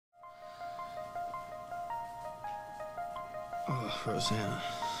Oh, Rosanna,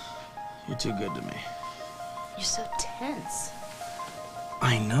 you're too good to me. You're so tense.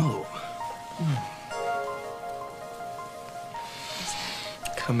 I know.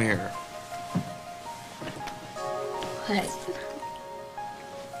 Come here. What?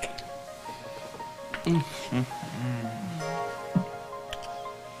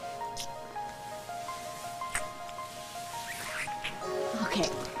 Okay.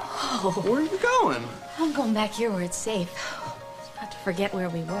 Oh. Where are you going? I'm going back here where it's safe. I was about to forget where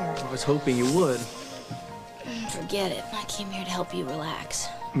we were. I was hoping you would. Forget it. I came here to help you relax.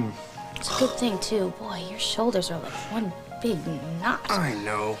 It's a good thing, too. Boy, your shoulders are like one big knot. I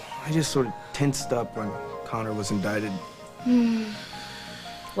know. I just sort of tensed up when Connor was indicted.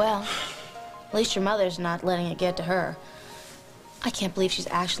 Well, at least your mother's not letting it get to her. I can't believe she's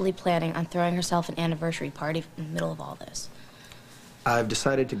actually planning on throwing herself an anniversary party in the middle of all this. I've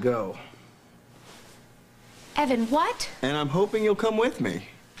decided to go. Evan, what? And I'm hoping you'll come with me.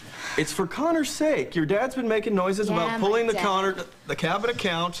 It's for Connor's sake. Your dad's been making noises Yeah, about pulling my the dad. the cabin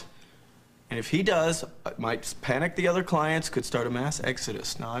account. And if he does, it might panic the other clients, could start a mass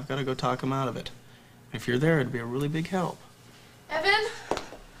exodus. Now I've got to go talk him out of it. If you're there, it'd be a really big help. Evan? Oh,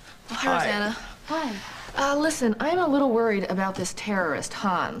 hi, Rosanna. Hi. Listen, I'm a little worried about this terrorist,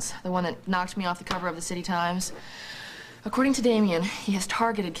 Hans, the one that knocked me off the cover of the City Times. According to Damien, he has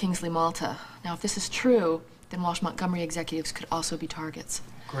targeted Kingsley Malta. Now, if this is true, then Walsh Montgomery executives could also be targets.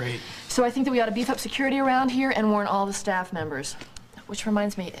 Great. So I think that we ought to beef up security around here and warn all the staff members. Which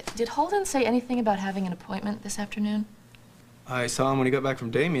reminds me, did Holden say anything about having an appointment this afternoon? I saw him when he got back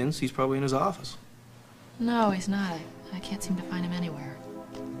from Damien's. He's probably in his office. No, he's not. I can't seem to find him anywhere.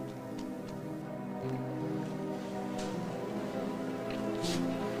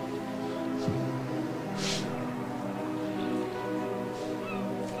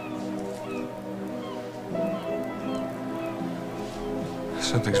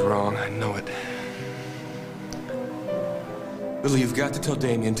 Something's wrong. I know it. Lily, you've got to tell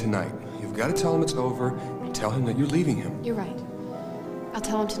Damien tonight. You've got to tell him it's over and tell him that you're leaving him. You're right. I'll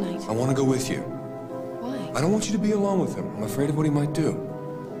tell him tonight. I want to go with you. Why? I don't want you to be alone with him. I'm afraid of what he might do.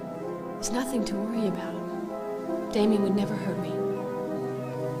 There's nothing to worry about. Damien would never hurt me.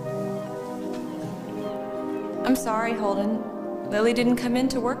 I'm sorry, Holden. Lily didn't come in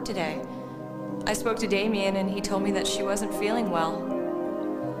to work today. I spoke to Damien and he told me that she wasn't feeling well.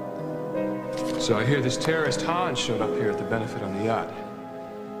 So I hear this terrorist Hans showed up here at the benefit on the yacht.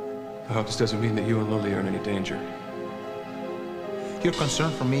 I hope this doesn't mean that you and Lily are in any danger. Your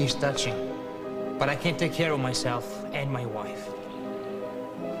concern for me is touching, but I can't take care of myself and my wife.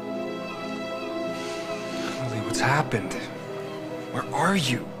 Lily, what's happened? Where are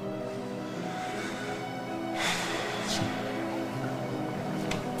you?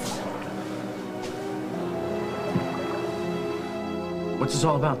 What's this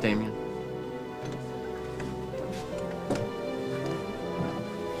all about, Damien?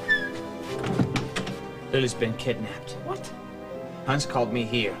 Lily's been kidnapped. What? Hans called me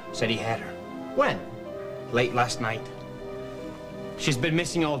here, said he had her. When? Late last night. She's been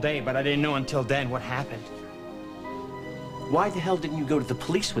missing all day, but I didn't know until then what happened. Why the hell didn't you go to the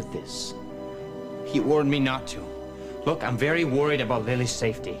police with this? He warned me not to. Look, I'm very worried about Lily's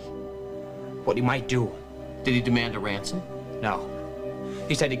safety. What he might do. Did he demand a ransom? No.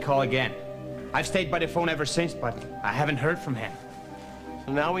 He said he'd call again. I've stayed by the phone ever since, but I haven't heard from him.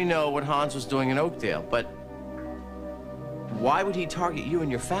 So now we know what Hans was doing in Oakdale, but why would he target you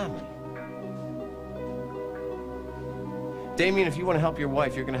and your family? Damien, if you want to help your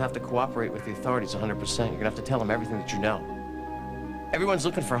wife, you're going to have to cooperate with the authorities 100%. You're going to have to tell them everything that you know. Everyone's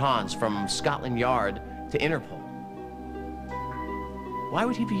looking for Hans, from Scotland Yard to Interpol. Why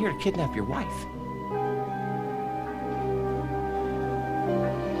would he be here to kidnap your wife?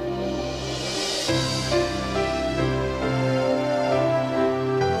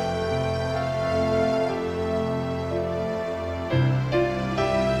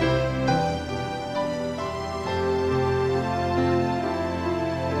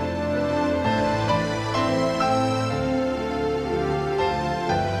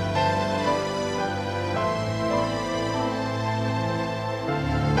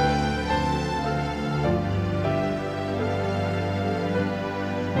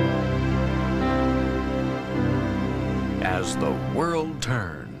 As the world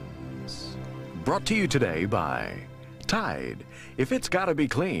turns. Brought to you today by Tide. If it's gotta be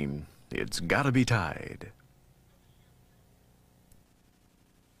clean, it's gotta be Tide.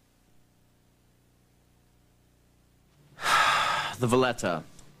 The Valletta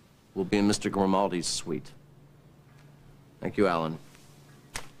will be in Mr. Grimaldi's suite. Thank you, Alan.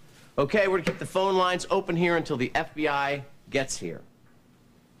 Okay, we're gonna keep the phone lines open here until the FBI gets here.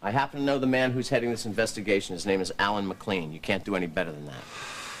 I happen to know the man who's heading this investigation. His name is Alan McLean. You can't do any better than that.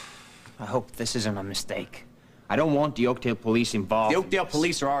 I hope this isn't a mistake. I don't want the Oakdale police involved. The Oakdale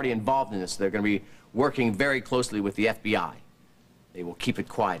police are already involved in this. They're going to be working very closely with the FBI. They will keep it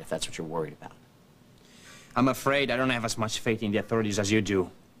quiet if that's what you're worried about. I'm afraid I don't have as much faith in the authorities as you do.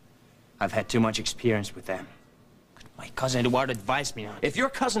 I've had too much experience with them. My cousin Eduardo advised me on it. If your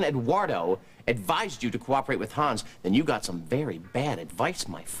cousin Eduardo advised you to cooperate with Hans, then you got some very bad advice,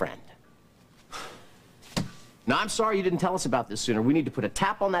 my friend. Now, I'm sorry you didn't tell us about this sooner. We need to put a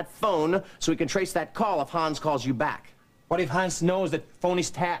tap on that phone so we can trace that call if Hans calls you back. What if Hans knows that phone is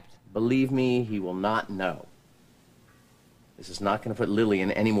tapped? Believe me, he will not know. This is not going to put Lily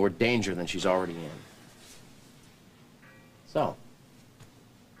in any more danger than she's already in. So,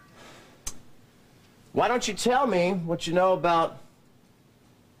 why don't you tell me what you know about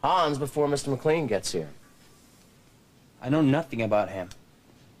Hans before Mr. McLean gets here? I know nothing about him.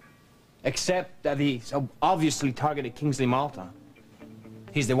 Except that he obviously targeted Kingsley Malta.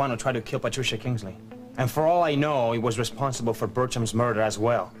 He's the one who tried to kill Patricia Kingsley. And for all I know, he was responsible for Bertram's murder as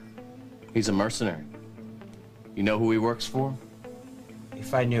well. He's a mercenary. You know who he works for?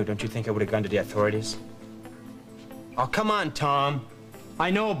 If I knew, don't you think I would have gone to the authorities? Oh, come on, Tom.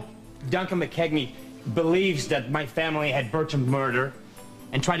 I know Duncan McKegney believes that my family had Bertram's murder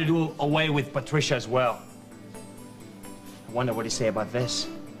and tried to do away with Patricia as well. I wonder what he'd say about this.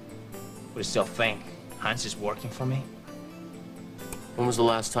 Would he still think Hans is working for me? When was the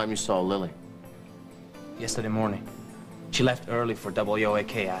last time you saw Lily? Yesterday morning. She left early for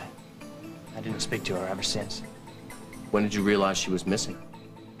WOAKI. I didn't speak to her ever since. When did you realize she was missing?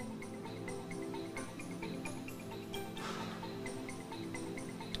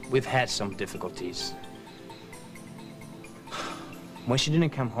 We've had some difficulties. When she didn't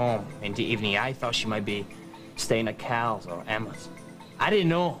come home in the evening, I thought she might be staying at Cal's or Emma's. I didn't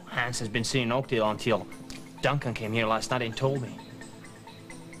know Hans has been seen in Oakdale until Duncan came here last night and told me.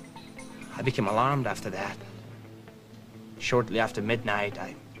 I became alarmed after that. Shortly after midnight,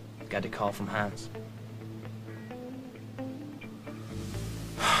 I got a call from Hans.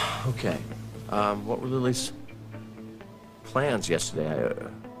 Okay. What were Lily's plans yesterday?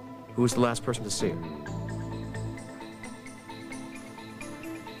 Who was the last person to see her?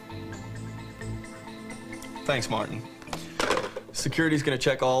 Thanks, Martin. Security's gonna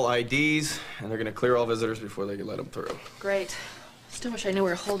check all IDs, and they're gonna clear all visitors before they can let them through. Great. Still wish I knew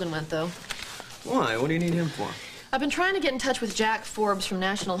where Holden went, though. Why? What do you need him for? I've been trying to get in touch with Jack Forbes from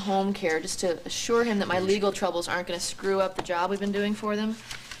National Home Care just to assure him that my legal troubles aren't going to screw up the job we've been doing for them.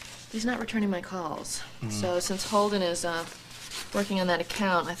 He's not returning my calls. So since Holden is working on that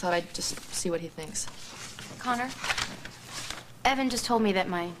account, I thought I'd just see what he thinks. Connor, Evan just told me that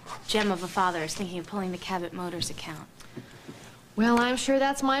my gem of a father is thinking of pulling the Cabot Motors account. Well, I'm sure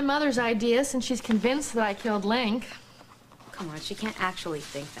that's my mother's idea since she's convinced that I killed Link. Come on, she can't actually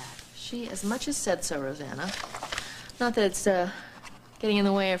think that. She as much as said so, Rosanna. Not that it's getting in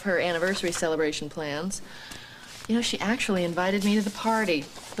the way of her anniversary celebration plans. You know, she actually invited me to the party,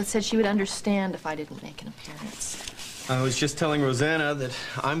 but said she would understand if I didn't make an appearance. I was just telling Rosanna that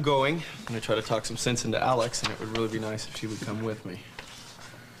I'm going. I'm gonna try to talk some sense into Alex, and it would really be nice if she would come with me.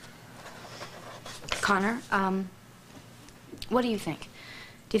 Connor, what do you think?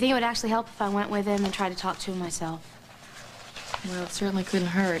 Do you think it would actually help if I went with him and tried to talk to him myself? Well, it certainly couldn't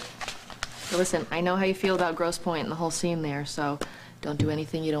hurt. But listen, I know how you feel about Grosse Pointe and the whole scene there, so don't do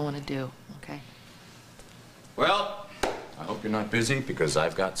anything you don't want to do, okay? Well, I hope you're not busy because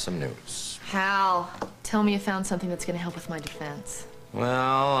I've got some news. Hal, tell me you found something that's going to help with my defense.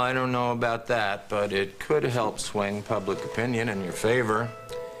 Well, I don't know about that, but it could help swing public opinion in your favor.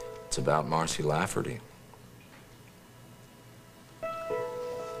 It's about Marcy Lafferty.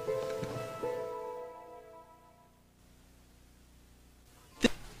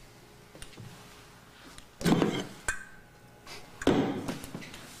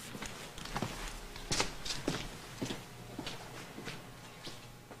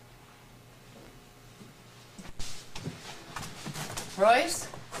 Royce?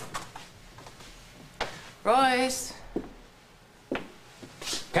 Royce?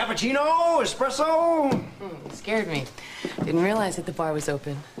 Cappuccino, espresso. Scared me. Didn't realize that the bar was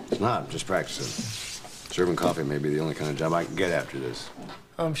open. It's not, I'm just practicing. Serving coffee may be the only kind of job I can get after this.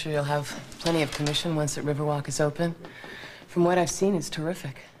 Oh, I'm sure you'll have plenty of commission once that Riverwalk is open. From what I've seen, it's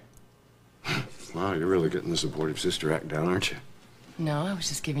terrific. Wow, you're really getting the supportive sister act down, aren't you? No, I was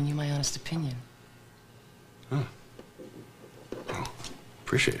just giving you my honest opinion. Oh. Oh,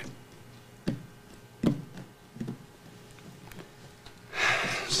 appreciate it.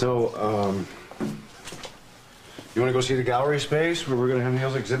 So, You want to go see the gallery space where we're going to have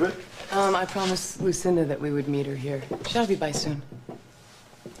Neil's exhibit? I promised Lucinda that we would meet her here. She'll be by soon.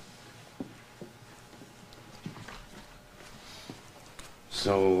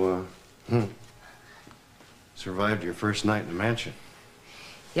 So, survived your first night in the mansion.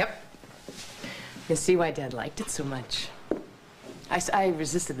 Yep. You can see why Dad liked it so much. I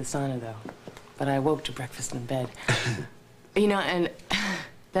resisted the sauna, though, but I woke to breakfast in bed. You know, and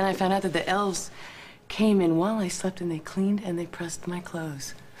then I found out that the elves came in while I slept and they cleaned and they pressed my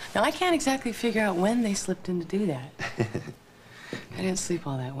clothes. Now, I can't exactly figure out when they slipped in to do that. I didn't sleep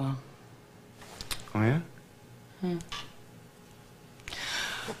all that well. Oh, yeah?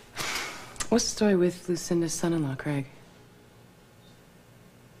 What's the story with Lucinda's son-in-law, Craig?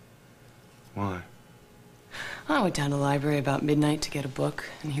 Why? I went down to the library about midnight to get a book,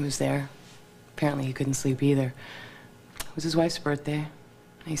 and he was there. Apparently, he couldn't sleep either. It was his wife's birthday,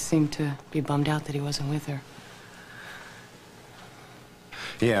 and he seemed to be bummed out that he wasn't with her.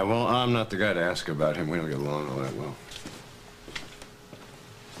 Yeah, well, I'm not the guy to ask about him. We don't get along all that well.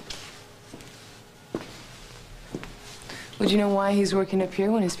 Would you know why he's working up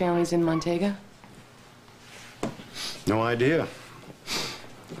here when his family's in Montega? No idea.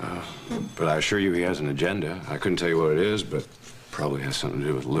 But I assure you he has an agenda. I couldn't tell you what it is, but probably has something to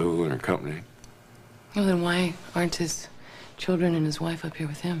do with Lou and her company. Well, then why aren't his children and his wife up here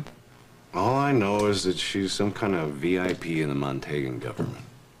with him? All I know is that she's some kind of VIP in the Montegan government.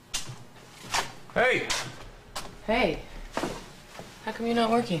 Hey! Hey, how come you're not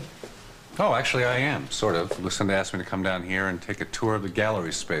working? Oh, actually, I am, sort of. Lucinda asked me to come down here and take a tour of the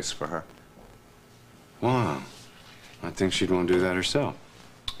gallery space for her. Wow. I think she'd want to do that herself.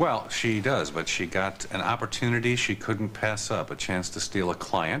 Well, she does, but she got an opportunity she couldn't pass up, a chance to steal a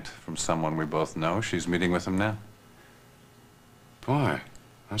client from someone we both know. She's meeting with him now. Boy,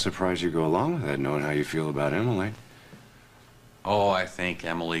 I'm surprised you go along with that, knowing how you feel about Emily. Oh, I think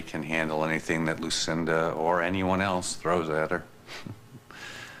Emily can handle anything that Lucinda or anyone else throws at her.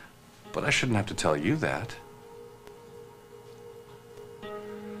 But I shouldn't have to tell you that.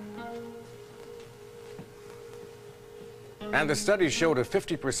 And the study showed a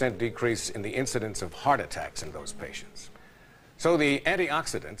 50% decrease in the incidence of heart attacks in those patients. So the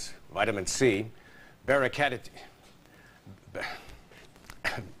antioxidants, vitamin C, better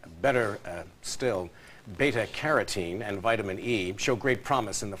still, beta-carotene and vitamin E show great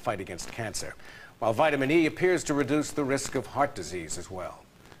promise in the fight against cancer, while vitamin E appears to reduce the risk of heart disease as well.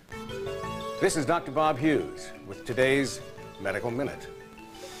 This is Dr. Bob Hughes with today's Medical Minute.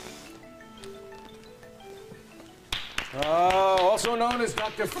 Also known as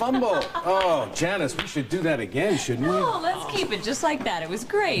Dr. Fumble. Oh, Janice, we should do that again, shouldn't we? No, let's keep it just like that. It was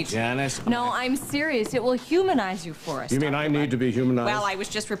great. Janice. No, I'm serious. It will humanize you for us. You mean I need to be humanized? Well, I was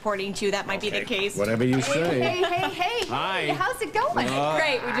just reporting to you. That might be the case. Whatever you say. Hey. Hi. How's it going?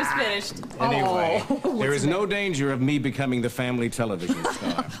 Great. We just finished. Anyway, Oh. there is no danger of me becoming the family television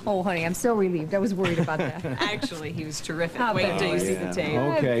star. Oh, honey, I'm so relieved. I was worried about that. Actually, he was terrific. How Wait bad? until you see the tape.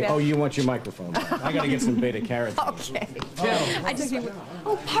 Okay. Oh, you want your microphone. I gotta get some beta-carotene. Okay.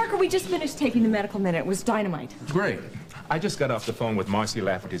 Oh, Parker, we just finished taking the medical minute. It was dynamite. Great. I just got off the phone with Marcy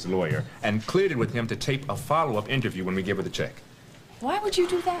Lafferty's lawyer and cleared it with him to tape a follow-up interview when we give her the check. Why would you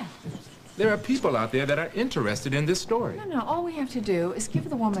do that? There are people out there that are interested in this story. No, all we have to do is give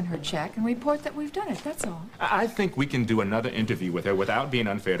the woman her check and report that we've done it. That's all. I think we can do another interview with her without being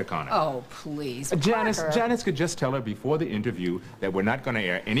unfair to Connor. Oh, please, Parker. Janice could just tell her before the interview that we're not going to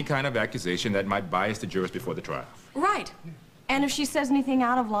air any kind of accusation that might bias the jurors before the trial. Right. And if she says anything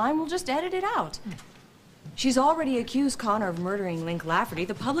out of line, we'll just edit it out. She's already accused Connor of murdering Link Lafferty.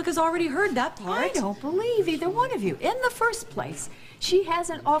 The public has already heard that part. I don't believe either one of you. In the first place, she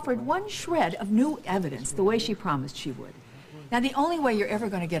hasn't offered one shred of new evidence the way she promised she would. Now, the only way you're ever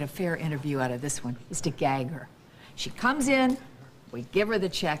going to get a fair interview out of this one is to gag her. She comes in, we give her the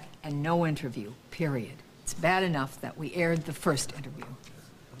check, and no interview, period. It's bad enough that we aired the first interview.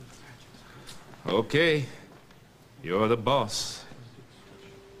 Okay. You're the boss.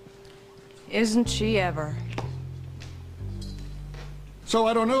 Isn't she ever? So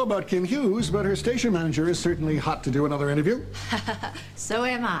I don't know about Kim Hughes, but her station manager is certainly hot to do another interview. So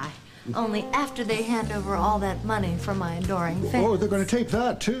am I. Only after they hand over all that money from my adoring fans. Oh, they're going to tape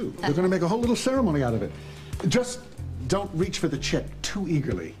that, too. They're going to make a whole little ceremony out of it. Just don't reach for the check too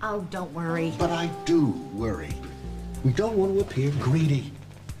eagerly. Oh, don't worry. But I do worry. We don't want to appear greedy.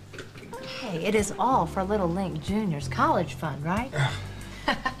 Hey, it is all for Little Link Jr.'s college fund, right?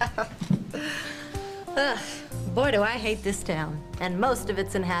 Ugh, boy, do I hate this town, and most of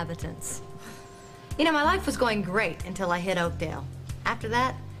its inhabitants. You know, my life was going great until I hit Oakdale. After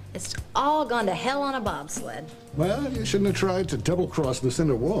that, It's all gone to hell on a bobsled. Well, you shouldn't have tried to double-cross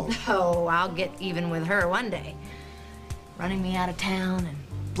Lucinda Wall. Oh, I'll get even with her one day. Running me out of town and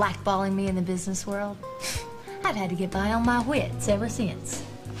blackballing me in the business world. I've had to get by on my wits ever since.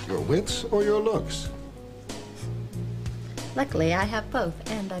 Your wits or your looks? Luckily, I have both,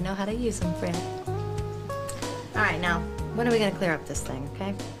 and I know how to use them, Fred. All right, now, when are we gonna clear up this thing,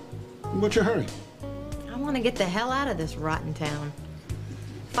 okay? What's your hurry? I want to get the hell out of this rotten town.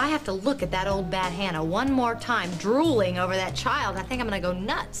 If I have to look at that old bad Hannah one more time drooling over that child, I think I'm gonna go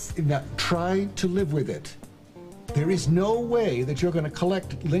nuts. Now, try to live with it. There is no way that you're going to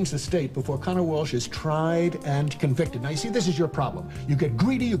collect Link's estate before Connor Walsh is tried and convicted. Now, you see, this is your problem. You get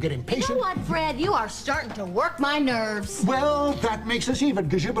greedy, you get impatient. You know what, Fred? You are starting to work my nerves. Well, that makes us even,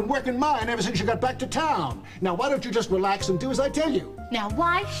 because you've been working mine ever since you got back to town. Now, why don't you just relax and do as I tell you? Now,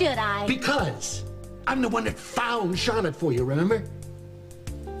 why should I? Because I'm the one that found Charlotte for you, remember?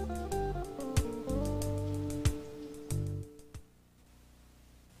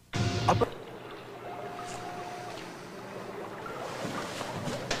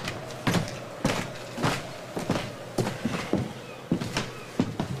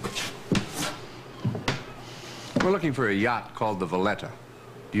 We're looking for a yacht called the Valletta.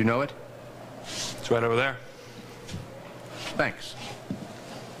 Do you know it? It's right over there. Thanks.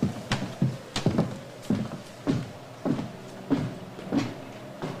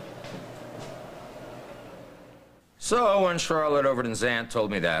 So when Charlotte Overton's aunt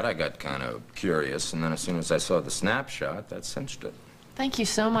told me that, I got kind of curious, and then as soon as I saw the snapshot, that cinched it. Thank you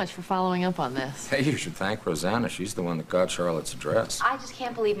so much for following up on this. Hey, you should thank Rosanna. She's the one that got Charlotte's address. I just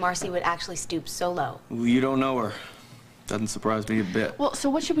can't believe Marcy would actually stoop so low. Well, you don't know her. Doesn't surprise me a bit. Well, so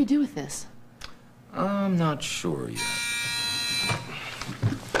what should we do with this? I'm not sure yet.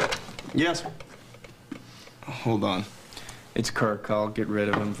 Yes. Hold on. It's Kirk. I'll get rid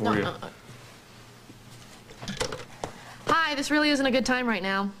of him for you. Hi, this really isn't a good time right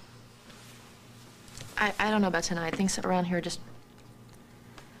now. I don't know about tonight. Things around here just...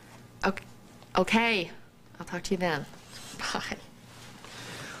 Okay. I'll talk to you then. Bye.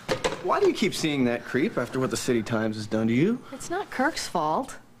 Why do you keep seeing that creep after what the City Times has done to you? It's not Kirk's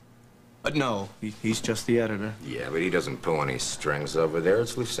fault. No, he's just the editor. Yeah, but he doesn't pull any strings over there.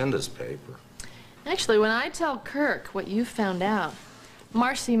 It's Lucinda's paper. Actually, when I tell Kirk what you found out,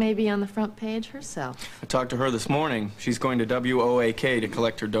 Marcy may be on the front page herself. I talked to her this morning. She's going to WOAK to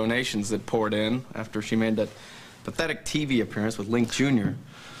collect her donations that poured in after she made that pathetic TV appearance with Link Jr.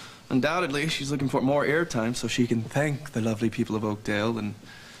 Undoubtedly, she's looking for more airtime so she can thank the lovely people of Oakdale and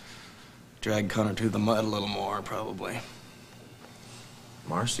drag Connor to the mud a little more, probably.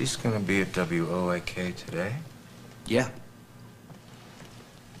 Marcy's gonna be at WOAK today? Yeah.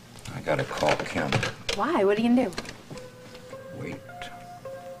 I gotta call Kim. Why? What are you gonna do? Wait.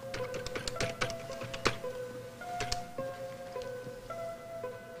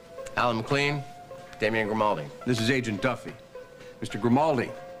 Alan McLean, Damian Grimaldi. This is Agent Duffy. Mr.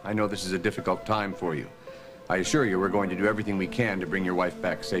 Grimaldi, I know this is a difficult time for you. I assure you we're going to do everything we can to bring your wife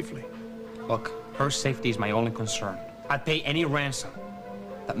back safely. Look, her safety is my only concern. I'd pay any ransom.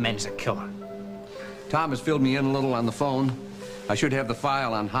 That man is a killer. Tom has filled me in a little on the phone. I should have the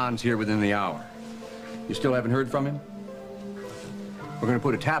file on Hans here within the hour. You still haven't heard from him? We're going to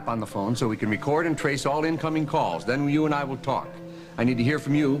put a tap on the phone so we can record and trace all incoming calls. Then you and I will talk. I need to hear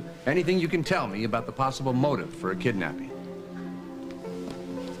from you anything you can tell me about the possible motive for a kidnapping.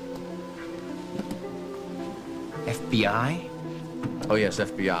 FBI? Oh, yes,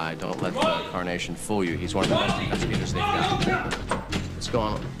 FBI. Don't let Carnation fool you. He's one of the best investigators they've got. What's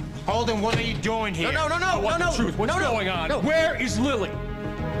going on? Holden, what are you doing here? No. I want the truth. What's going on? No. Where is Lily?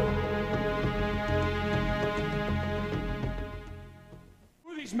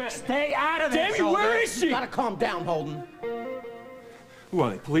 Who are these men? Stay out of this, Damien, where is she? You gotta calm down, Holden. Who are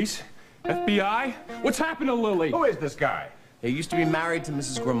they, police? FBI? What's happened to Lily? Who is this guy? He used to be married to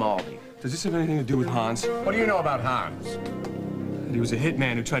Mrs. Grimaldi. Does this have anything to do with Hans? What do you know about Hans? He was a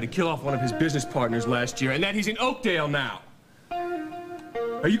hitman who tried to kill off one of his business partners last year, and that he's in Oakdale now.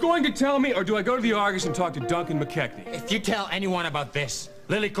 Are you going to tell me, or do I go to the Argus and talk to Duncan McKechnie? If you tell anyone about this,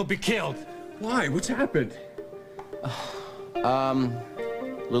 Lily could be killed. Why? What's happened?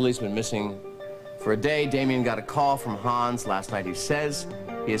 Lily's been missing for a day. Damien got a call from Hans last night. He says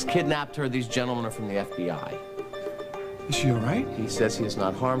he has kidnapped her. These gentlemen are from the FBI. Is she all right? He says he has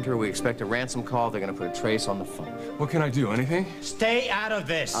not harmed her. We expect a ransom call. They're going to put a trace on the phone. What can I do? Anything? Stay out of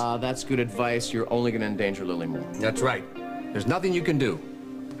this. That's good advice. You're only going to endanger Lily more. That's right. There's nothing you can do.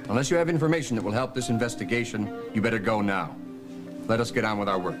 Unless you have information that will help this investigation, you better go now. Let us get on with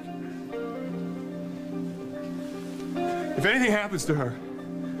our work. If anything happens to her,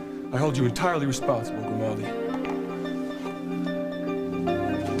 I hold you entirely responsible, Grimaldi.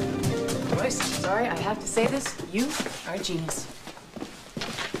 Royce, sorry, I have to say this. You are a genius.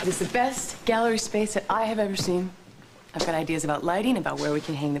 It is the best gallery space that I have ever seen. I've got ideas about lighting, about where we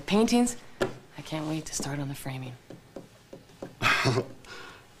can hang the paintings. I can't wait to start on the framing.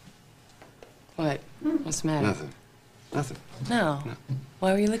 What? What's the matter? Nothing. Nothing. No.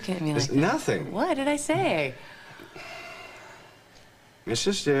 Why were you looking at me like that? Nothing. What did I say? It's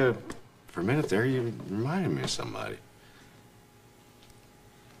just, for a minute there, you reminded me of somebody.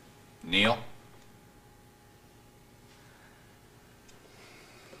 Neil?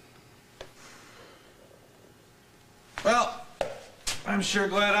 Well, I'm sure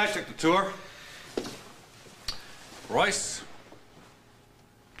glad I took the tour. Royce,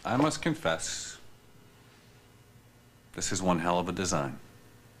 I must confess, this is one hell of a design.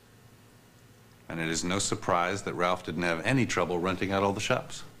 And it is no surprise that Ralph didn't have any trouble renting out all the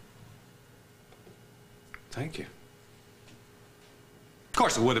shops. Thank you. Of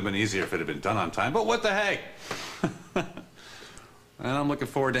course, it would have been easier if it had been done on time, but what the heck? And I'm looking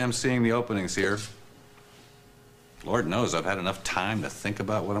forward to emceeing the openings here. Lord knows I've had enough time to think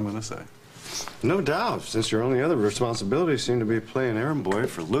about what I'm going to say. No doubt, since your only other responsibility seemed to be playing errand boy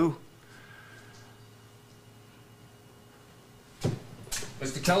for Lou.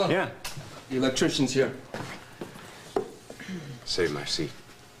 Mr. Keller? Yeah? The electrician's here. Save my seat.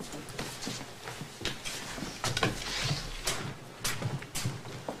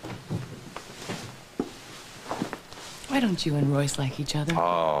 Why don't you and Royce like each other?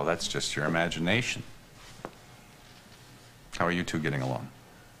 Oh, that's just your imagination. How are you two getting along?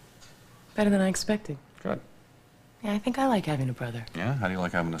 Better than I expected. Good. Yeah, I think I like having a brother. Yeah? How do you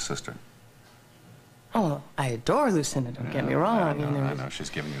like having a sister? Oh, well, I adore Lucinda, don't get me wrong. I know. She's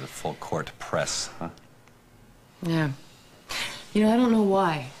giving you the full court press, huh? Yeah. You know, I don't know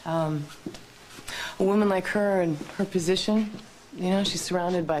why. A woman like her in her position, you know, she's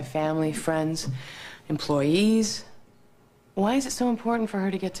surrounded by family, friends, employees. Why is it so important for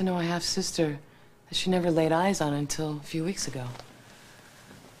her to get to know a half-sister that she never laid eyes on until a few weeks ago?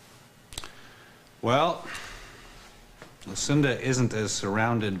 Well, Lucinda isn't as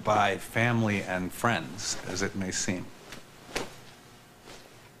surrounded by family and friends as it may seem.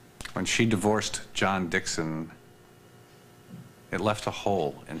 When she divorced John Dixon, it left a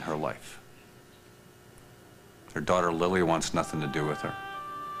hole in her life. Her daughter Lily wants nothing to do with her.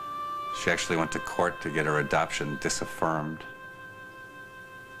 She actually went to court to get her adoption disaffirmed.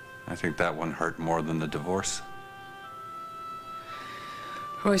 I think that one hurt more than the divorce.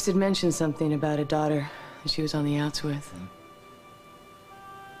 Royce had mentioned something about a daughter that she was on the outs with.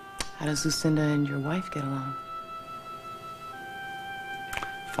 How does Lucinda and your wife get along?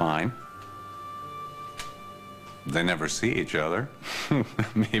 Fine. They never see each other.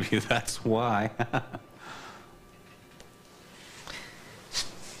 Maybe that's why.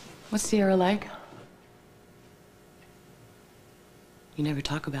 What's Sierra like? You never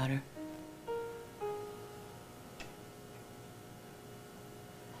talk about her.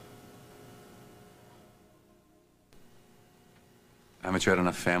 Haven't you had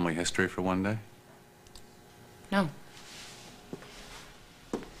enough family history for one day? No.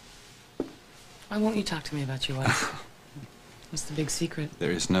 Why won't you talk to me about your wife? What's the big secret?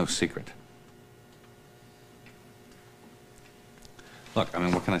 There is no secret. Look, I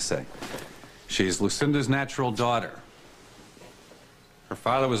mean, what can I say? She's Lucinda's natural daughter. Her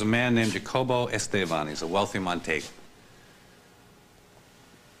father was a man named Jacobo Esteban. He's a wealthy Montegan.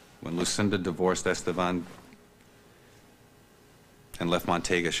 When Lucinda divorced Esteban and left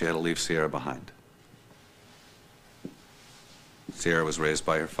Montega, she had to leave Sierra behind. Sierra was raised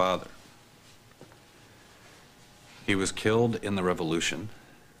by her father. He was killed in the revolution,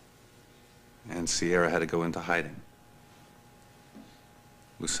 and Sierra had to go into hiding.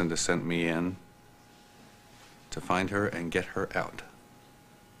 Lucinda sent me in to find her and get her out.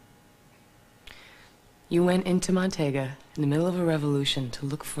 You went into Montega in the middle of a revolution to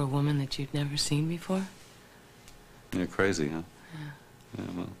look for a woman that you'd never seen before? You're crazy, huh? Yeah,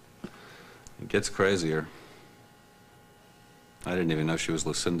 well, it gets crazier. I didn't even know she was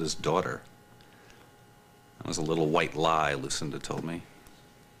Lucinda's daughter. That was a little white lie, Lucinda told me.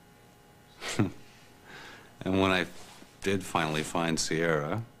 And when I did finally find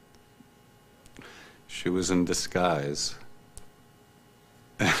Sierra, she was in disguise.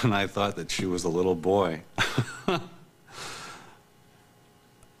 And I thought that she was a little boy.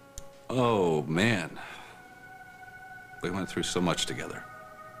 Oh, man. We went through so much together.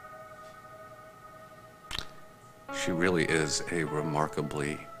 She really is a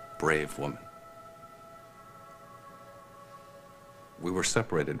remarkably brave woman. we were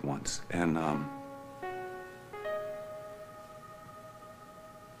separated once, and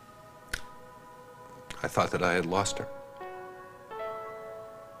I thought that I had lost her.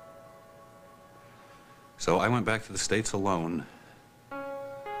 So I went back to the States alone.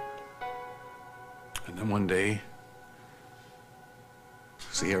 And then one day,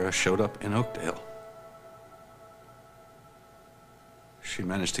 Sierra showed up in Oakdale. She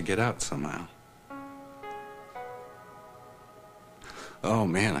managed to get out somehow. Oh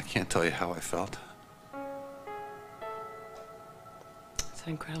man, I can't tell you how I felt. It's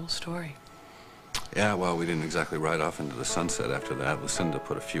an incredible story. Yeah, well, we didn't exactly ride off into the sunset after that. Lucinda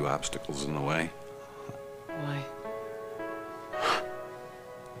put a few obstacles in the way. Why?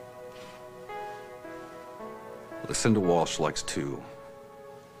 Lucinda Walsh likes to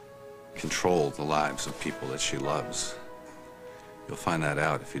control the lives of people that she loves. You'll find that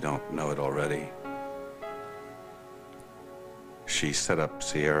out if you don't know it already. She set up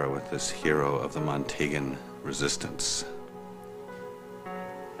Sierra with this hero of the Montagan resistance.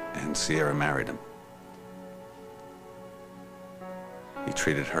 And Sierra married him. He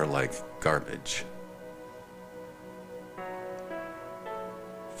treated her like garbage.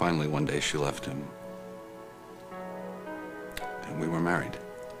 Finally, one day she left him. And we were married.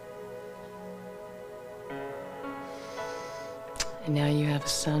 And now you have a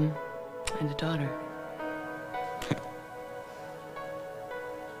son and a daughter.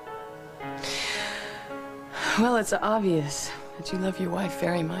 Well, it's obvious that you love your wife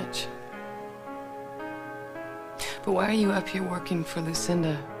very much. But why are you up here working for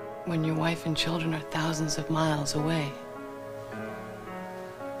Lucinda when your wife and children are thousands of miles away?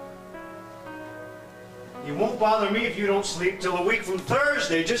 You won't bother me if you don't sleep till a week from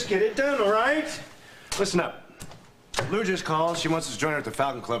Thursday. Just get it done, all right? Listen up. Lou just called. She wants us to join her at the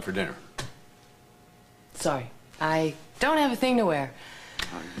Falcon Club for dinner. Sorry, I don't have a thing to wear.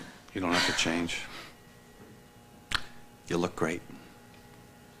 You don't have to change. You look great.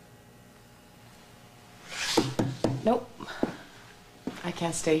 Nope. I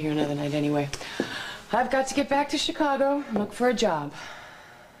can't stay here another night anyway. I've got to get back to Chicago and look for a job.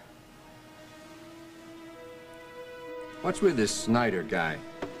 What's with this Snyder guy?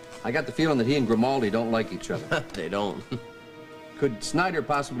 I got the feeling that he and Grimaldi don't like each other. They don't. Could Snyder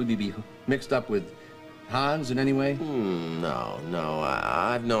possibly be mixed up with Hans in any way? No.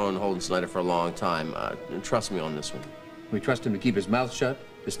 I've known Holden Snyder for a long time. Trust me on this one. We trust him to keep his mouth shut,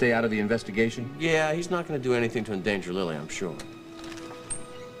 to stay out of the investigation? Yeah, he's not going to do anything to endanger Lily, I'm sure.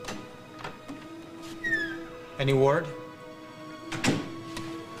 Any word?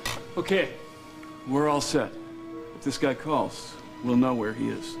 Okay, we're all set. If this guy calls, we'll know where he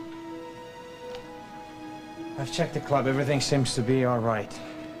is. I've checked the club. Everything seems to be all right.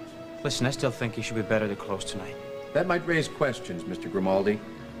 Listen, I still think you should be better to close tonight. That might raise questions, Mr. Grimaldi.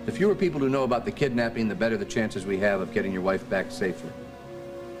 The fewer people who know about the kidnapping, the better the chances we have of getting your wife back safely.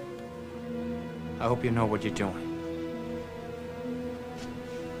 I hope you know what you're doing.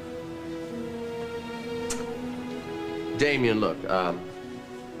 Damien, look,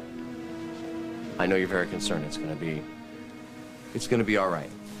 I know you're very concerned. It's gonna be all right.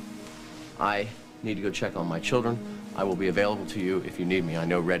 I need to go check on my children. I will be available to you if you need me. I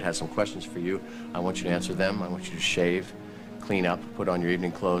know Red has some questions for you. I want you to answer them. I want you to shave, clean up, put on your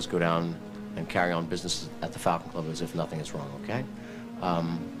evening clothes, go down and carry on business at the Falcon Club as if nothing is wrong, okay?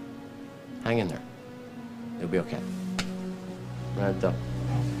 Hang in there. It'll be okay. Right,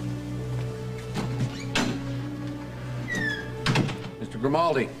 Mr.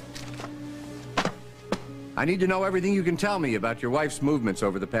 Grimaldi, I need to know everything you can tell me about your wife's movements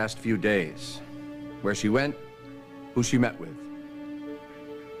over the past few days. Where she went, who she met with.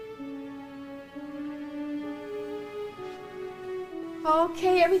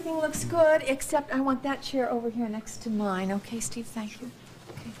 Okay, everything looks good, except I want that chair over here next to mine. Okay, Steve, thank you.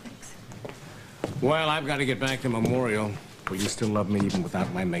 Okay, thanks. Well, I've got to get back to Memorial. Will you still love me even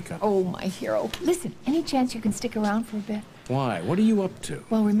without my makeup? Oh, my hero. Listen, any chance you can stick around for a bit? Why? What are you up to?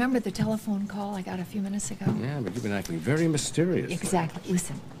 Well, remember the telephone call I got a few minutes ago? Yeah, but you've been acting very mysterious. Exactly.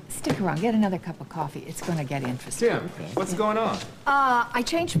 Listen, stick around. Get another cup of coffee. It's going to get interesting. Tim, what's going on? I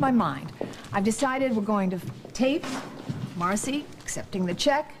changed my mind. I've decided we're going to tape Marcy accepting the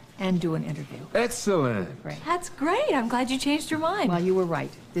check and do an interview. Excellent. Great. That's great. I'm glad you changed your mind. Well, you were right.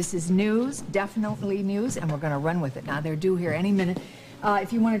 This is news, definitely news, and we're going to run with it. Now, they're due here any minute.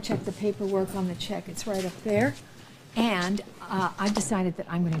 If you want to check the paperwork on the check, it's right up there. And I've decided that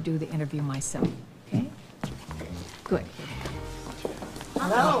I'm going to do the interview myself. Okay? Good.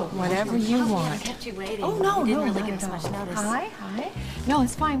 Hello. Whatever you want. I kept you waiting. Oh, no, You didn't no, really not give us at much all. notice. Hi. No,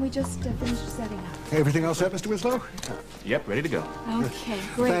 it's fine. We just finished setting up. Everything all set, Mr. Winslow? Yep, ready to go. Okay,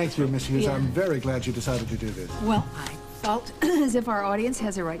 great. Thank you, Miss Hughes. Yeah. I'm very glad you decided to do this. Well, I felt as if our audience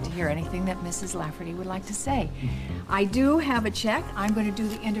has a right to hear anything that Mrs. Lafferty would like to say. I do have a check. I'm going to do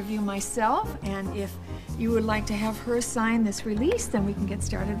the interview myself, and if you would like to have her sign this release, then we can get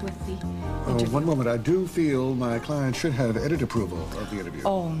started with the interview. One moment. I do feel my client should have edit approval of the interview.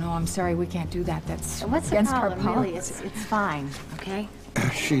 Oh, no, I'm sorry. We can't do that. That's What's the against our problem, really? policy. It's fine, okay?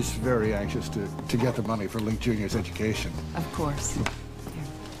 She's very anxious to get the money for Link Jr.'s education. Of course. Here.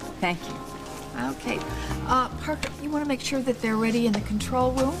 Thank you. Okay. Parker, you want to make sure that they're ready in the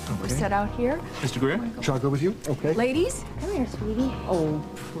control room? We're Okay. set out here. Mr. Greer? Shall I go with you? Okay. Ladies? Come here, sweetie. Oh,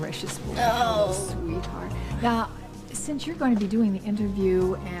 precious boy. Oh. Sweetheart. Now, since you're going to be doing the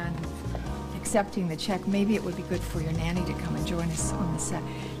interview and accepting the check, maybe it would be good for your nanny to come and join us on the set.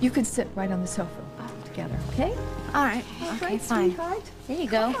 You could sit right on the sofa together, okay? All right. All Okay, right, fine. sweetheart. Here you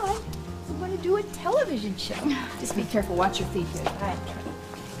go. Come on. We want to do a television show. Just be careful. Watch your feet here. All right.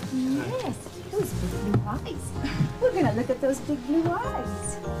 Yes, those big blue eyes. We're going to look at those big blue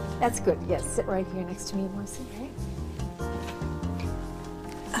eyes. That's good. Yes, sit right here next to me, Marcy.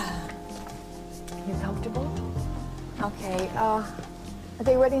 You comfortable? Okay. Are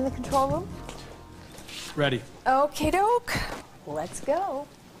they ready in the control room? Ready. Okay, doke. Let's go.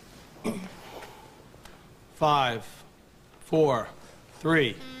 5, 4,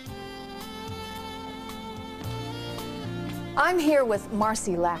 3. I'm here with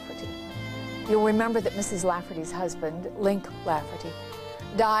Marcy Lafferty. You'll remember that Mrs. Lafferty's husband, Link Lafferty,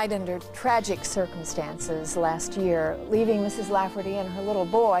 died under tragic circumstances last year, leaving Mrs. Lafferty and her little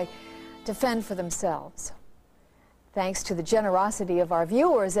boy to fend for themselves. Thanks to the generosity of our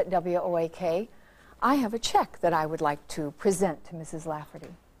viewers at WOAK, I have a check that I would like to present to Mrs. Lafferty.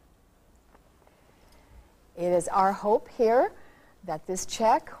 It is our hope here that this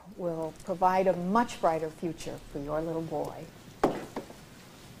check will provide a much brighter future for your little boy.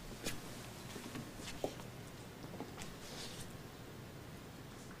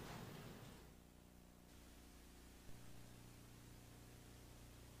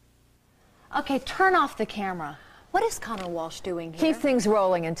 Okay, turn off the camera. What is Connor Walsh doing here? Keep things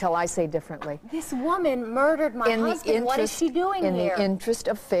rolling until I say differently. This woman murdered my husband. What is she doing in here? the interest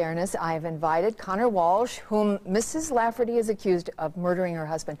of fairness, I have invited Connor Walsh, whom Mrs. Lafferty is accused of murdering her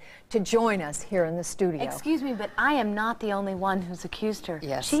husband, to join us here in the studio. Excuse me, but I am not the only one who's accused her.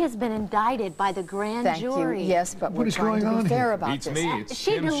 Yes. She has been indicted by the grand Thank jury. you. Yes, but we're trying to be fair about this.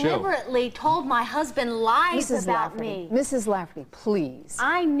 She deliberately told my husband lies Mrs. about Lafferty, me. Mrs. Lafferty, please.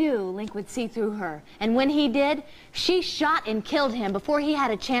 I knew Link would see through her, and when he did, she shot and killed him before he had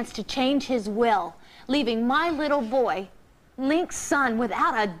a chance to change his will, leaving my little boy, Link's son,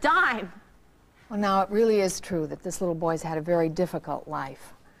 without a dime. Well, now, it really is true that this little boy's had a very difficult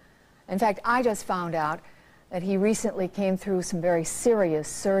life. In fact, I just found out that he recently came through some very serious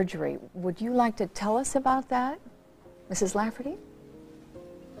surgery. Would you like to tell us about that, Mrs. Lafferty?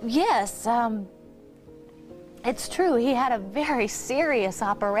 Yes, it's true. He had a very serious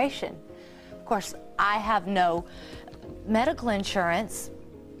operation. Of course, I have no medical insurance,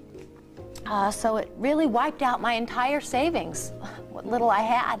 so it really wiped out my entire savings, what little I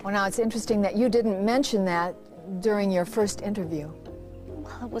had. Well, now, it's interesting that you didn't mention that during your first interview.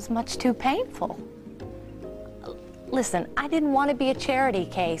 Well, it was much too painful. Listen, I didn't want to be a charity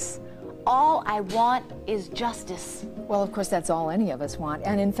case. All I want is justice. Well, of course, that's all any of us want.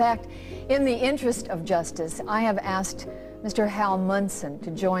 And in fact, in the interest of justice, I have asked Mr. Hal Munson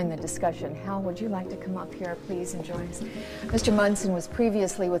to join the discussion. Hal, would you like to come up here, please, and join us? Mr. Munson was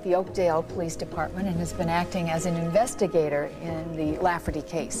previously with the Oakdale Police Department and has been acting as an investigator in the Lafferty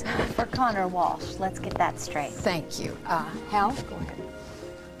case. For Connor Walsh, let's get that straight. Thank you. Hal, go ahead.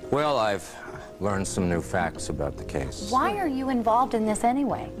 Well, I've learned some new facts about the case. Why are you involved in this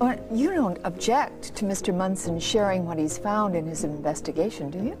anyway? Well, you don't object to Mr. Munson sharing what he's found in his investigation,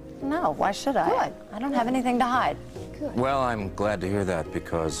 do you? No, why should I? Good. I don't have anything to hide. Good. Well, I'm glad to hear that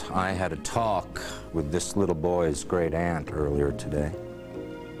because I had a talk with this little boy's great aunt earlier today.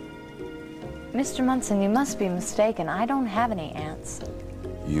 Mr. Munson, you must be mistaken. I don't have any aunts.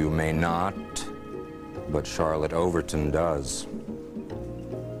 You may not, but Charlotte Overton does.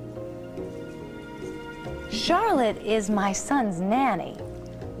 Charlotte is my son's nanny.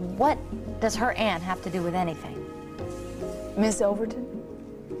 What does her aunt have to do with anything? Miss Overton,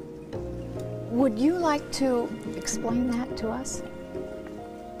 would you like to explain that to us?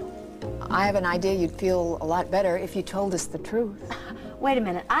 I have an idea you'd feel a lot better if you told us the truth. Wait a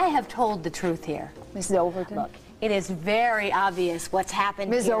minute. I have told the truth here. Mrs. Overton? Look, It is very obvious what's happened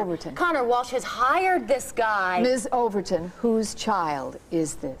Ms. here. Overton. Connor Walsh has hired this guy. Ms. Overton, whose child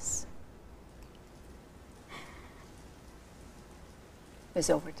is this? Ms.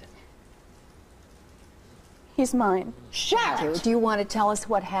 Overton. He's mine. Shut up! Do you want to tell us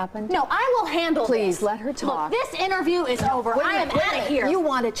what happened? No, I will handle Please, this. let her talk. Look, this interview is over. Wait a I am minute, wait a out of minute. here. You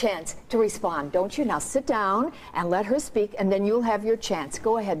want a chance to respond, don't you? Now sit down and let her speak, and then you'll have your chance.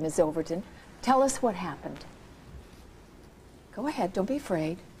 Go ahead, Ms. Overton. Tell us what happened. Go ahead, don't be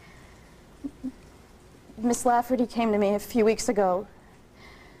afraid. Miss Lafferty came to me a few weeks ago.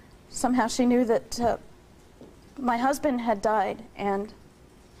 Somehow she knew that my husband had died, and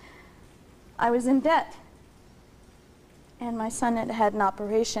I was in debt. And my son had had an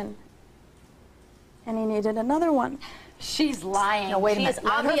operation, and he needed another one. She's lying. Now, wait a She minute. is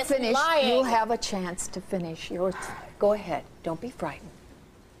Let her obviously finish. lying. You'll have a chance to finish your... Go ahead. Don't be frightened.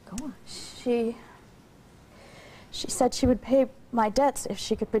 Go on. She said she would pay my debts if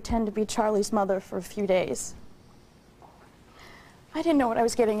she could pretend to be Charlie's mother for a few days. I didn't know what I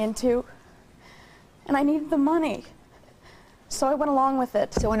was getting into, and I needed the money. So I went along with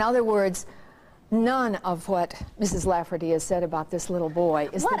it. So in other words, none of what Mrs. Lafferty has said about this little boy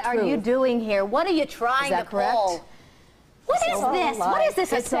is the truth. What are you doing here? What are you trying Is that to correct? pull? What is this? What is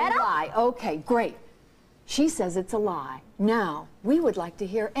this, a It's setup? a lie. Okay, great. She says it's a lie. Now, we would like to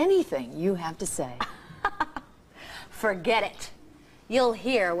hear anything you have to say. Forget it. You'll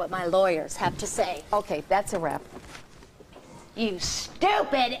hear what my lawyers have to say. Okay, that's a wrap. You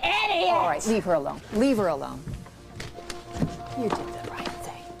stupid idiot! All right, leave her alone. Leave her alone. You did the right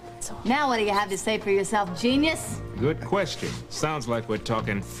thing. Now what do you have to say for yourself, genius? Good question. Sounds like we're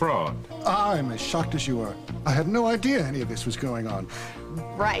talking fraud. I'm as shocked as you are. I had no idea any of this was going on.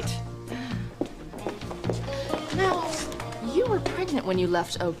 Right. Now, you were pregnant when you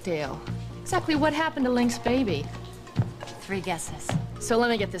left Oakdale. Exactly what happened to Link's baby? 3 guesses. So let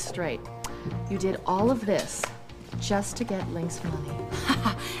me get this straight. You did all of this just to get Link's money.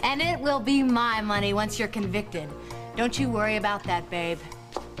 And it will be my money once you're convicted. Don't you worry about that, babe.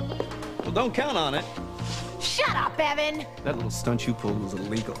 Well, don't count on it. Shut up, Evan! That little stunt you pulled was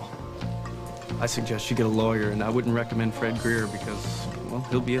illegal. I suggest you get a lawyer, and I wouldn't recommend Fred Greer because, well,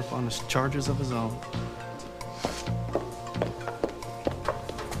 he'll be up on his charges of his own.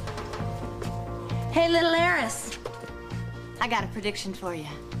 Hey, little heiress. I got a prediction for you.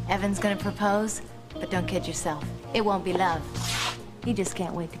 Evan's gonna propose, but don't kid yourself. It won't be love. He just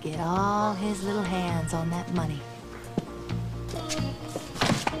can't wait to get all his little hands on that money.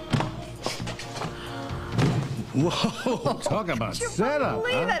 Whoa, talk about setup,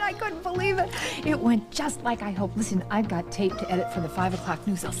 Believe huh? it, I couldn't believe it. It went just like I hoped. Listen, I've got tape to edit for the 5 o'clock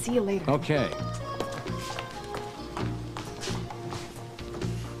news. I'll see you later. Okay.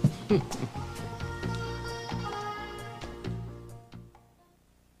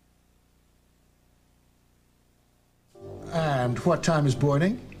 And what time is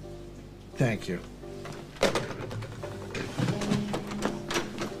boarding? Thank you.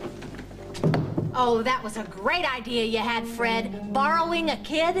 Oh, that was a great idea you had, Fred. Borrowing a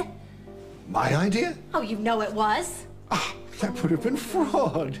kid? My idea? Oh, you know it was. That would have been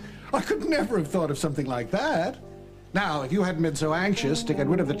fraud. I could never have thought of something like that. Now, if you hadn't been so anxious to get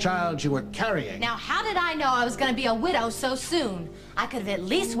rid of the child you were carrying... Now, how did I know I was gonna be a widow so soon? I could have at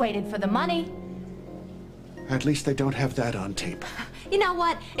least waited for the money. At least they don't have that on tape. You know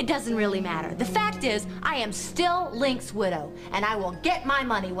what? It doesn't really matter. The fact is, I am still Link's widow, and I will get my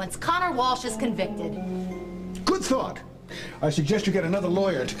money once Connor Walsh is convicted. Good thought. I suggest you get another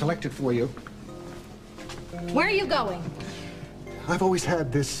lawyer to collect it for you. Where are you going? I've always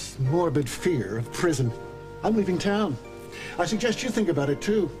had this morbid fear of prison. I'm leaving town. I suggest you think about it,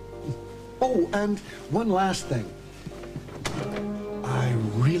 too. Oh, and one last thing. I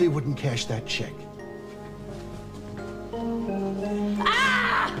really wouldn't cash that check.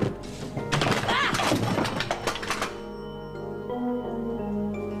 Ah!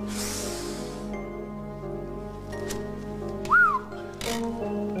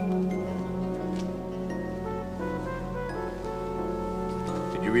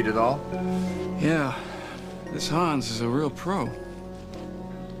 Did you read it all? Yeah. This Hans is a real pro.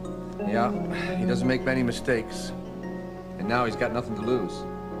 Yeah, he doesn't make many mistakes. And now he's got nothing to lose.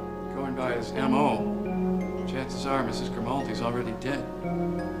 Going by his M.O., chances are Mrs. Grimaldi's already dead.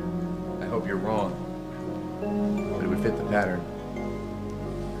 I hope you're wrong. But it would fit the pattern.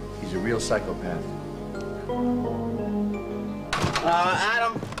 He's a real psychopath.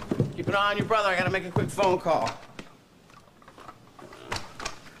 Adam, keep an eye on your brother. I gotta make a quick phone call.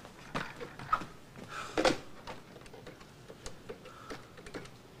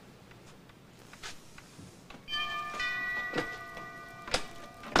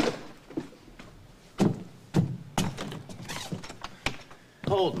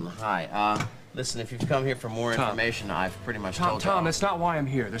 Holden, hi. Listen, if you've come here for more Tom. information, I've pretty much told you. Tom, that's not why I'm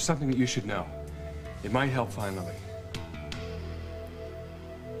here. There's something that you should know. It might help find Lily.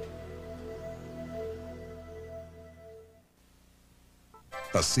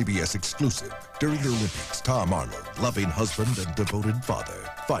 A CBS exclusive. During the Olympics, Tom Arnold, loving husband and devoted father,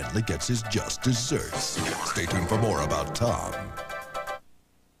 finally gets his just desserts. Stay tuned for more about Tom.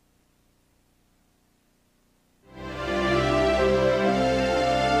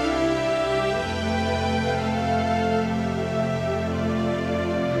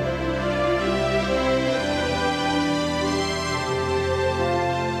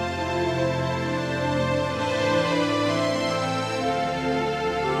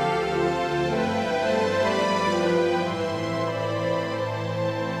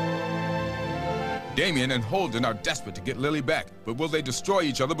 Damien and Holden are desperate to get Lily back, but will they destroy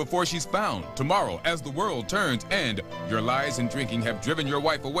each other before she's found? Tomorrow, as the world turns and your lies and drinking have driven your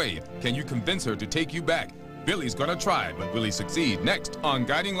wife away, can you convince her to take you back? Billy's gonna try, but will he succeed? Next on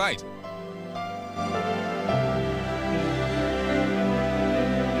Guiding Light.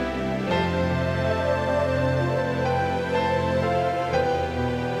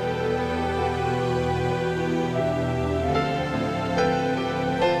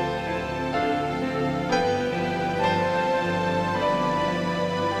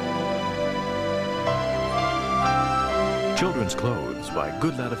 Children's clothes by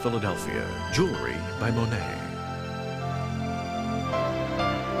Goodlatte of Philadelphia. Jewelry by Monet.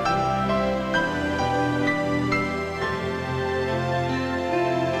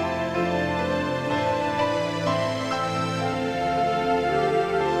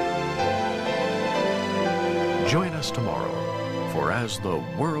 Join us tomorrow for As the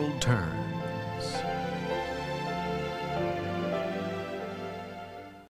World Turns.